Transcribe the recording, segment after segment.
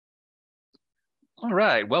All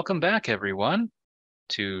right, welcome back everyone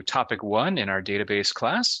to topic one in our database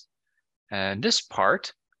class. And this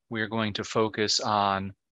part, we're going to focus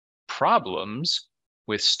on problems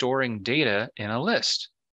with storing data in a list.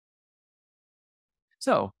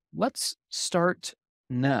 So let's start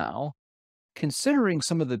now considering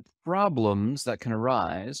some of the problems that can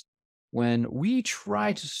arise when we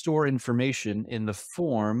try to store information in the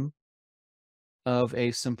form of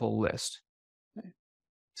a simple list. Okay.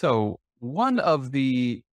 So, one of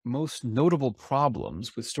the most notable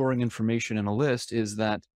problems with storing information in a list is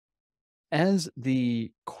that as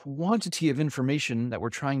the quantity of information that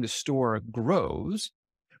we're trying to store grows,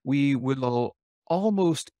 we will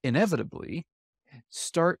almost inevitably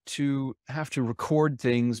start to have to record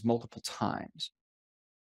things multiple times.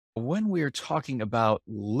 When we're talking about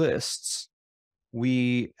lists,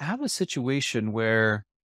 we have a situation where,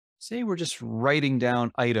 say, we're just writing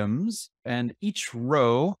down items, and each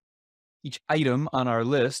row, each item on our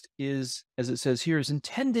list is, as it says here, is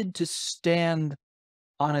intended to stand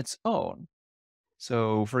on its own.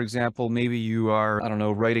 So, for example, maybe you are, I don't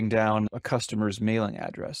know, writing down a customer's mailing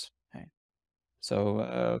address. Okay. So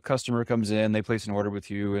a customer comes in, they place an order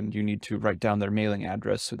with you, and you need to write down their mailing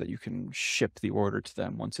address so that you can ship the order to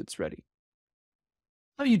them once it's ready.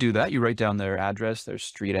 How do you do that? You write down their address, their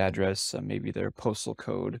street address, maybe their postal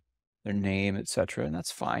code, their name, etc., and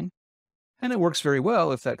that's fine. And it works very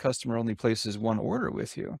well if that customer only places one order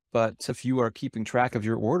with you. But if you are keeping track of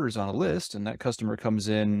your orders on a list and that customer comes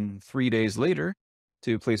in 3 days later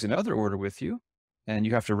to place another order with you, and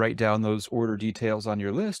you have to write down those order details on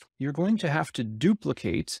your list, you're going to have to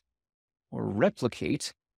duplicate or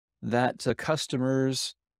replicate that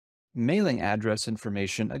customer's mailing address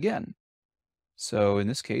information again. So in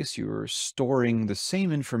this case, you're storing the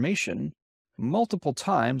same information multiple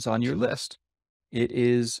times on your list. It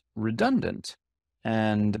is redundant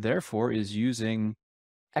and therefore is using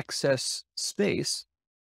excess space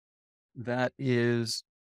that is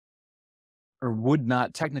or would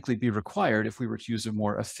not technically be required if we were to use a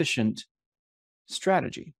more efficient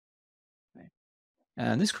strategy. Okay.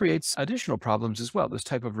 And this creates additional problems as well, this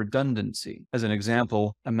type of redundancy. As an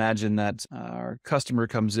example, imagine that our customer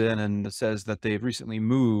comes in and says that they've recently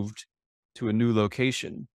moved to a new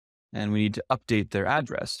location and we need to update their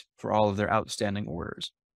address for all of their outstanding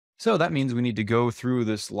orders. So that means we need to go through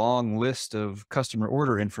this long list of customer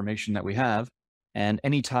order information that we have. And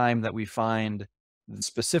anytime that we find the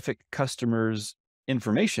specific customer's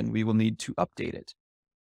information, we will need to update it.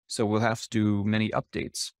 So we'll have to do many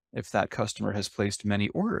updates if that customer has placed many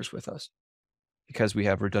orders with us because we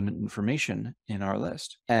have redundant information in our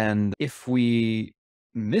list. And if we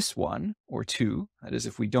miss one or two, that is,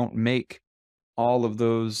 if we don't make all of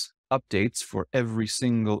those updates for every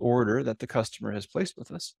single order that the customer has placed with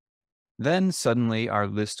us, then suddenly our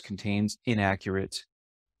list contains inaccurate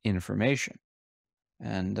information.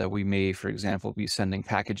 And we may, for example, be sending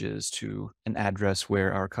packages to an address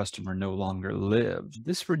where our customer no longer lives.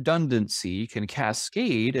 This redundancy can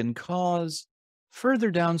cascade and cause further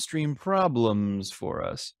downstream problems for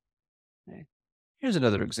us. Okay. Here's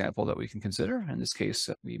another example that we can consider. In this case,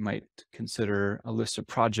 we might consider a list of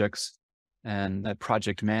projects and a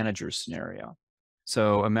project manager scenario.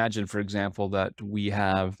 So imagine, for example, that we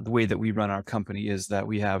have the way that we run our company is that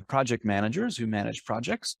we have project managers who manage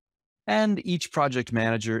projects, and each project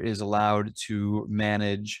manager is allowed to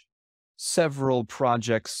manage several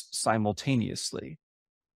projects simultaneously.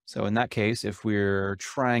 So in that case, if we're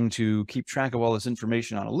trying to keep track of all this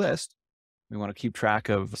information on a list, we want to keep track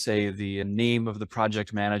of, say, the name of the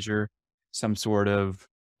project manager, some sort of,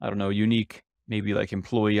 I don't know, unique, maybe like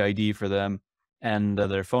employee ID for them, and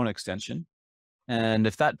their phone extension. And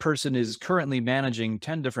if that person is currently managing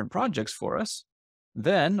 10 different projects for us,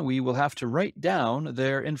 then we will have to write down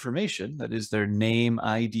their information, that is their name,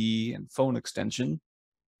 ID, and phone extension,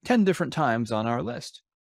 10 different times on our list.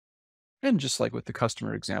 And just like with the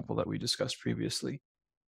customer example that we discussed previously,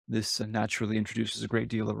 this naturally introduces a great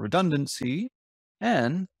deal of redundancy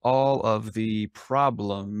and all of the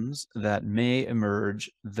problems that may emerge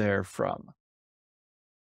therefrom.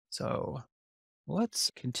 So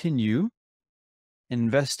let's continue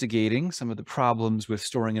investigating some of the problems with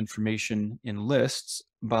storing information in lists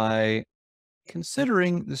by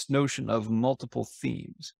considering this notion of multiple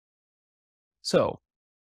themes. So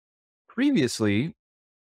previously,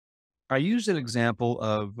 I used an example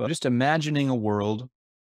of just imagining a world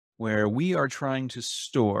where we are trying to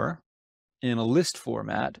store in a list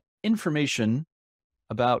format information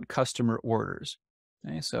about customer orders.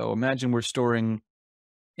 Okay, so imagine we're storing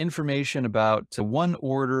information about one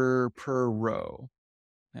order per row.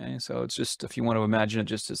 Okay, so it's just, if you want to imagine it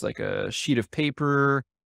just as like a sheet of paper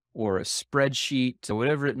or a spreadsheet, so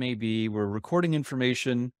whatever it may be, we're recording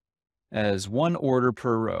information as one order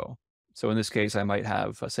per row. So in this case, I might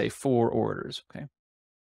have, say, 4 orders. Okay.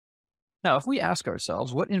 Now, if we ask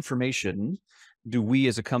ourselves, what information do we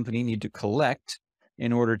as a company need to collect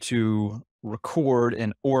in order to record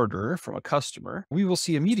an order from a customer, we will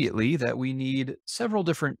see immediately that we need several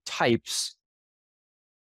different types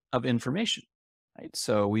of information. Right?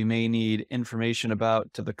 So we may need information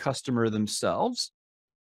about to the customer themselves,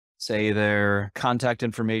 say their contact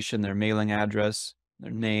information, their mailing address,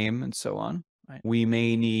 their name, and so on. Right? We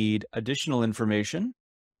may need additional information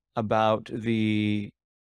about the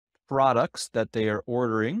products that they are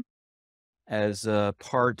ordering as a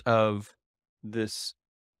part of this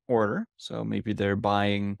order. So maybe they're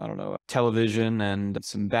buying, I don't know, a television and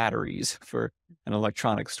some batteries for an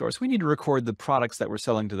electronics store. So we need to record the products that we're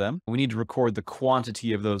selling to them. We need to record the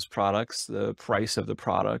quantity of those products, the price of the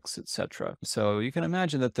products, etc. So you can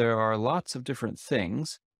imagine that there are lots of different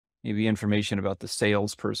things, maybe information about the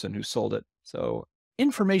salesperson who sold it. So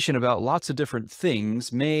information about lots of different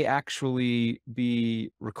things may actually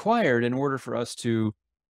be required in order for us to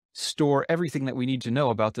store everything that we need to know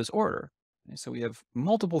about this order. And so we have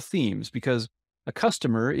multiple themes because a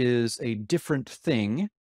customer is a different thing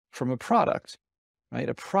from a product, right?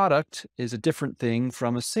 A product is a different thing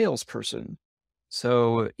from a salesperson.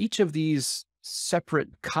 So each of these separate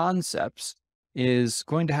concepts is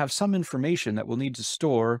going to have some information that we'll need to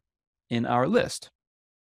store in our list.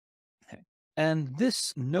 Okay. And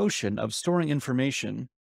this notion of storing information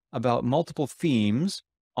about multiple themes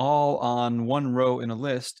all on one row in a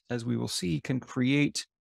list, as we will see, can create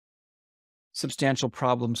substantial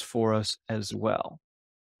problems for us as well.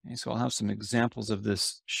 Okay, so I'll have some examples of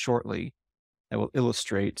this shortly that will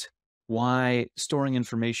illustrate why storing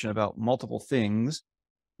information about multiple things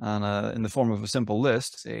in the form of a simple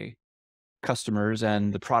list, say customers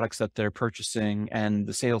and the products that they're purchasing and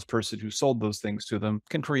the salesperson who sold those things to them,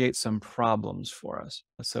 can create some problems for us.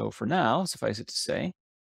 So for now, suffice it to say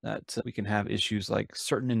that we can have issues like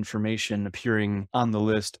certain information appearing on the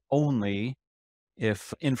list only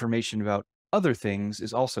if information about other things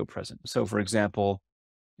is also present. So for example,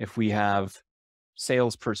 if we have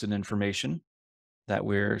salesperson information that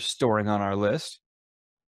we're storing on our list,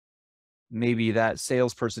 maybe that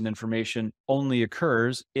salesperson information only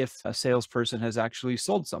occurs if a salesperson has actually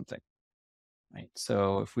sold something, right?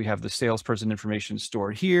 So if we have the salesperson information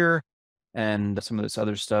stored here and some of this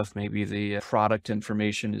other stuff, maybe the product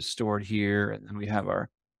information is stored here, and then we have our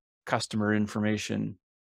customer information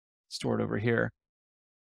stored over here,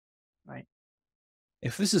 right?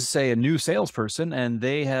 If this is, say, a new salesperson and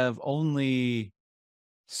they have only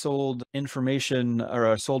sold information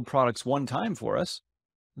or sold products one time for us,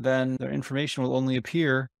 then their information will only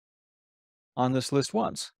appear on this list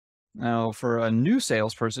once. Now, for a new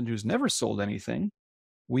salesperson who's never sold anything,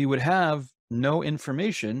 we would have no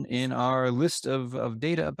information in our list of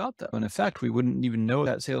data about them. And in fact, we wouldn't even know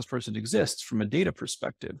that salesperson exists from a data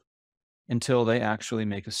perspective until they actually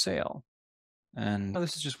make a sale. And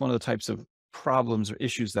this is just one of the types of problems or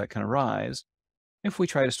issues that can arise if we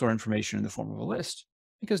try to store information in the form of a list,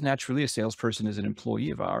 because naturally a salesperson is an employee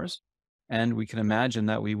of ours, and we can imagine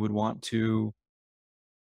that we would want to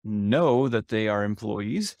know that they are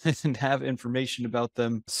employees and have information about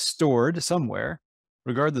them stored somewhere,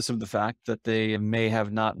 regardless of the fact that they may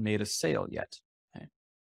have not made a sale yet. Okay.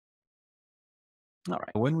 All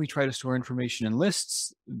right. When we try to store information in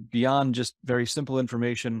lists, beyond just very simple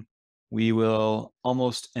information, we will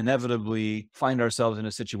almost inevitably find ourselves in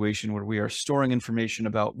a situation where we are storing information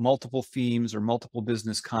about multiple themes or multiple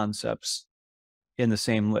business concepts in the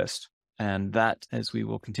same list. And that, as we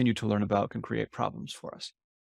will continue to learn about, can create problems for us.